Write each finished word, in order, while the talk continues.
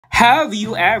Have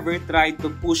you ever tried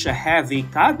to push a heavy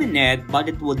cabinet but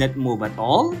it would not move at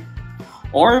all?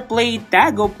 Or play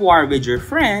tag of war with your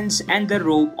friends and the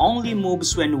rope only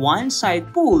moves when one side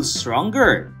pulls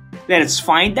stronger? Let's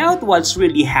find out what's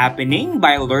really happening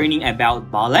by learning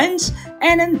about balance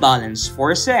and unbalanced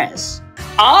forces.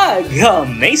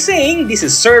 Amazing! This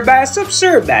is SirBas of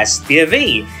SirBas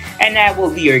TV, and I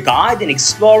will be your guide in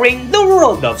exploring the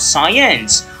world of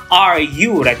science. Are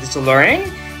you ready to learn?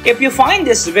 If you find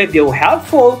this video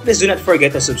helpful, please do not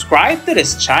forget to subscribe to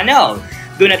this channel.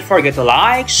 Do not forget to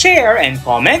like, share, and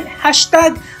comment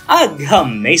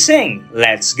 #amazing.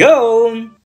 Let's go!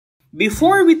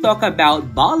 Before we talk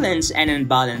about balance and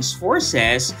unbalanced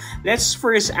forces, let's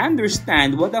first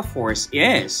understand what a force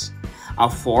is.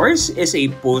 A force is a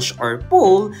push or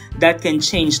pull that can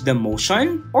change the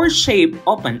motion or shape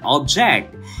of an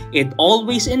object. It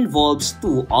always involves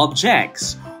two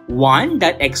objects, one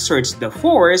that exerts the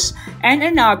force and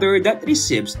another that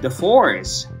receives the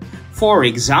force. For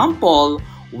example,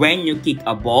 when you kick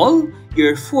a ball,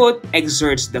 your foot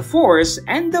exerts the force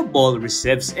and the ball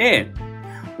receives it.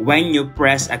 When you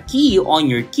press a key on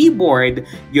your keyboard,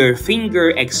 your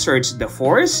finger exerts the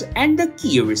force and the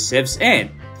key receives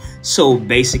it. So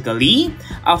basically,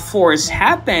 a force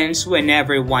happens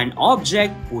whenever one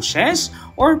object pushes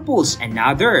or pulls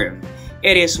another.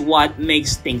 It is what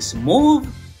makes things move,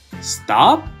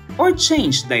 stop, or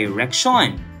change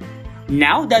direction.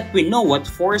 Now that we know what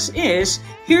force is,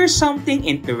 here's something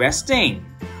interesting.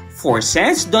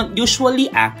 Forces don't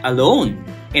usually act alone.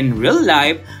 In real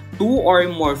life, two or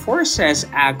more forces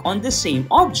act on the same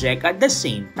object at the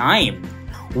same time.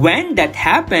 When that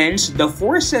happens, the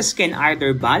forces can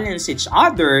either balance each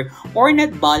other or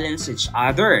not balance each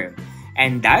other.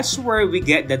 And that's where we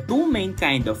get the two main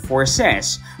kinds of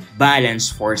forces,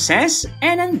 balanced forces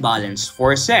and unbalanced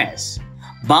forces.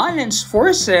 Balanced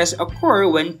forces occur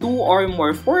when two or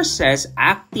more forces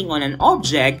acting on an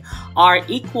object are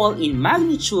equal in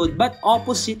magnitude but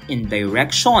opposite in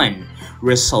direction,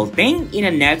 resulting in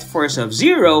a net force of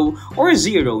 0 or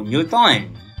 0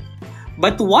 Newton.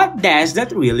 But what does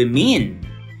that really mean?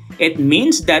 It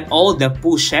means that all the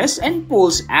pushes and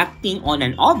pulls acting on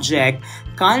an object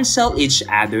cancel each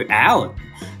other out,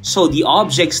 so the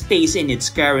object stays in its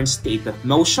current state of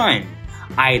motion,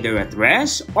 either at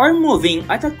rest or moving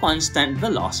at a constant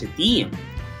velocity.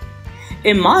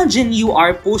 Imagine you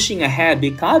are pushing a heavy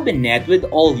cabinet with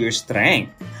all your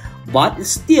strength, but it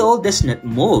still does not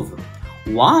move.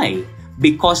 Why?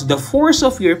 Because the force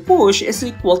of your push is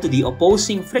equal to the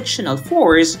opposing frictional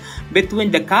force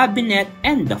between the cabinet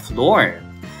and the floor.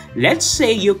 Let's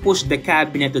say you push the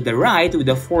cabinet to the right with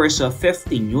a force of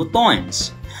 50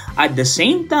 newtons. At the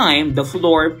same time, the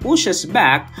floor pushes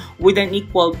back with an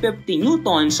equal 50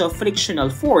 newtons of frictional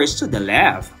force to the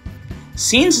left.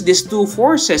 Since these two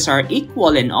forces are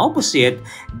equal and opposite,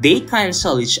 they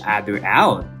cancel each other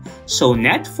out. So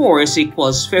net force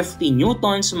equals 50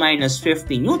 newtons minus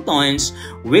 50 newtons,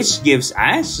 which gives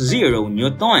us 0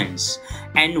 newtons.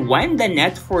 And when the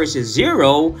net force is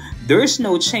 0, there's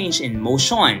no change in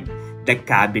motion. The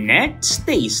cabinet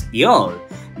stays still.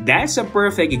 That's a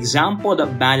perfect example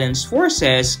of balanced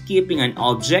forces keeping an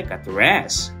object at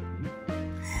rest.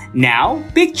 Now,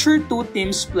 picture two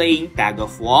teams playing tag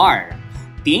of war.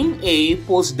 Team A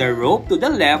pulls the rope to the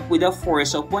left with a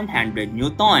force of 100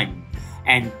 newton.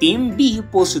 And Team B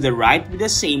pulls to the right with the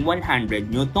same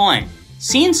 100 newton.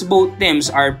 Since both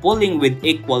teams are pulling with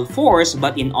equal force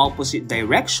but in opposite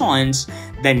directions,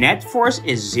 the net force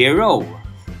is 0.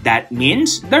 That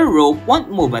means the rope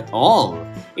won't move at all.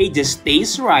 It just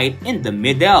stays right in the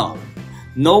middle.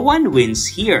 No one wins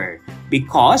here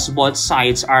because both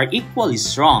sides are equally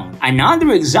strong. Another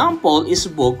example is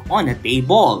a book on a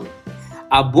table.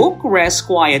 A book rests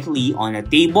quietly on a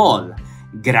table.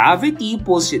 Gravity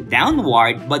pulls it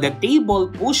downward, but the table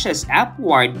pushes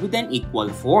upward with an equal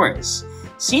force.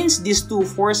 Since these two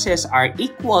forces are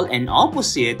equal and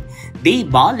opposite, they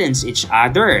balance each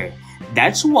other.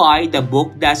 That's why the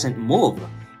book doesn't move.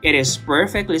 It is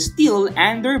perfectly still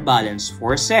under balanced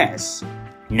forces.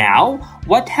 Now,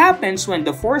 what happens when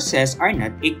the forces are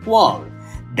not equal?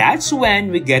 That's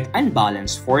when we get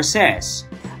unbalanced forces.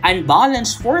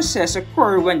 Unbalanced forces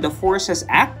occur when the forces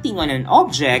acting on an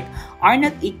object are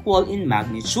not equal in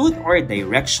magnitude or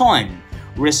direction,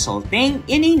 resulting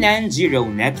in a non-zero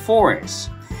net force.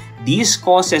 This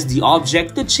causes the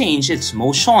object to change its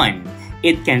motion.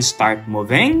 It can start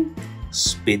moving,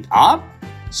 speed up,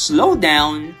 slow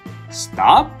down,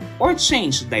 stop, or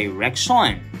change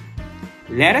direction.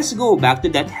 Let us go back to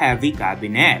that heavy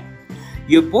cabinet.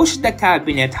 You push the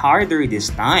cabinet harder this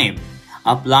time,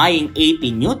 applying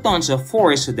 80 newtons of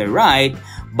force to the right,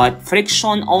 but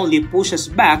friction only pushes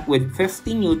back with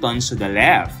 50 newtons to the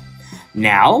left.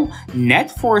 Now,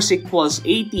 net force equals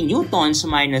 80 newtons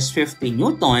minus 50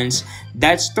 newtons,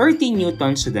 that's 30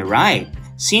 newtons to the right.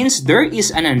 Since there is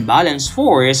an unbalanced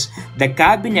force, the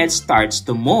cabinet starts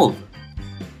to move.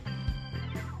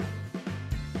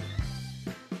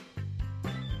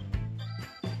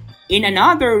 In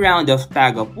another round of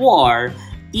tug-of-war,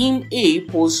 Team A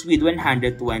pulls with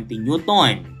 120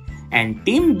 Newton, and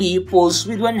Team B pulls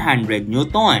with 100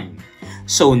 Newton.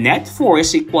 So net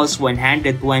force equals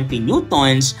 120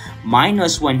 newtons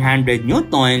minus 100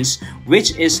 newtons,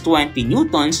 which is 20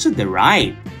 newtons to the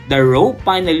right. The rope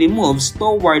finally moves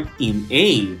toward Team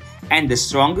A, and the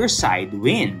stronger side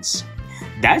wins.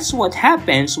 That's what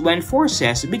happens when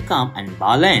forces become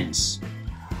unbalanced.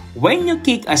 When you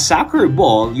kick a soccer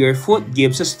ball, your foot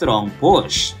gives a strong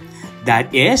push.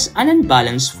 That is an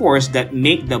unbalanced force that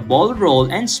makes the ball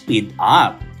roll and speed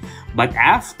up. But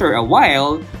after a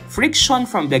while, friction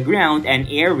from the ground and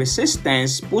air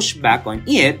resistance push back on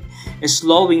it,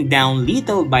 slowing down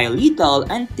little by little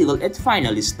until it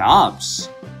finally stops.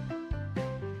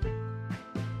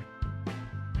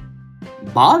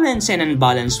 Balance and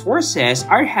unbalanced forces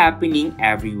are happening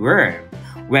everywhere,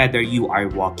 whether you are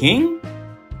walking,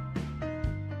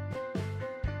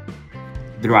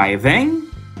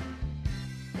 driving,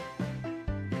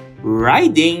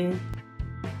 riding,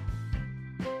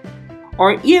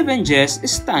 or even just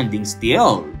standing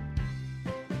still.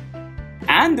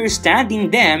 Understanding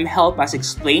them help us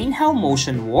explain how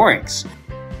motion works,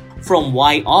 from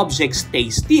why objects stay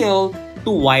still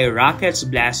to why rockets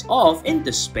blast off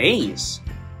into space.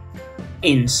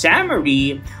 In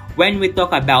summary, when we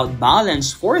talk about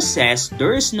balanced forces,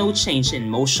 there is no change in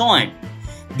motion.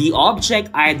 The object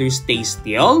either stays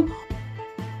still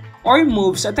or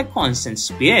moves at a constant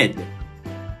speed.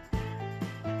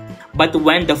 But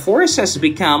when the forces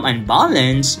become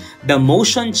unbalanced, the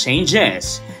motion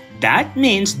changes. That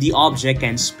means the object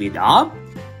can speed up,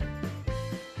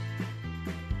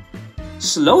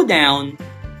 slow down,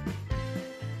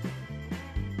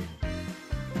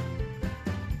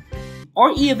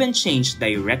 or even change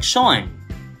direction.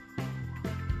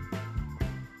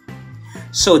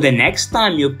 So the next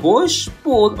time you push,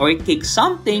 pull, or kick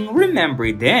something,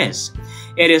 remember this.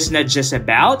 It is not just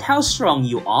about how strong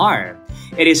you are.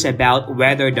 It is about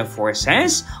whether the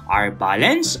forces are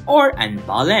balanced or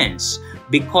unbalanced,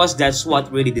 because that's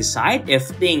what really decides if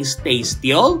things stay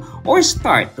still or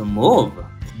start to move.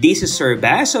 This is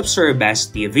SirBas of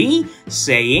SirBas TV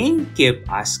saying keep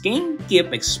asking,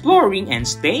 keep exploring, and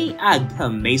stay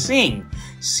amazing.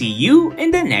 See you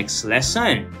in the next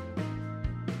lesson.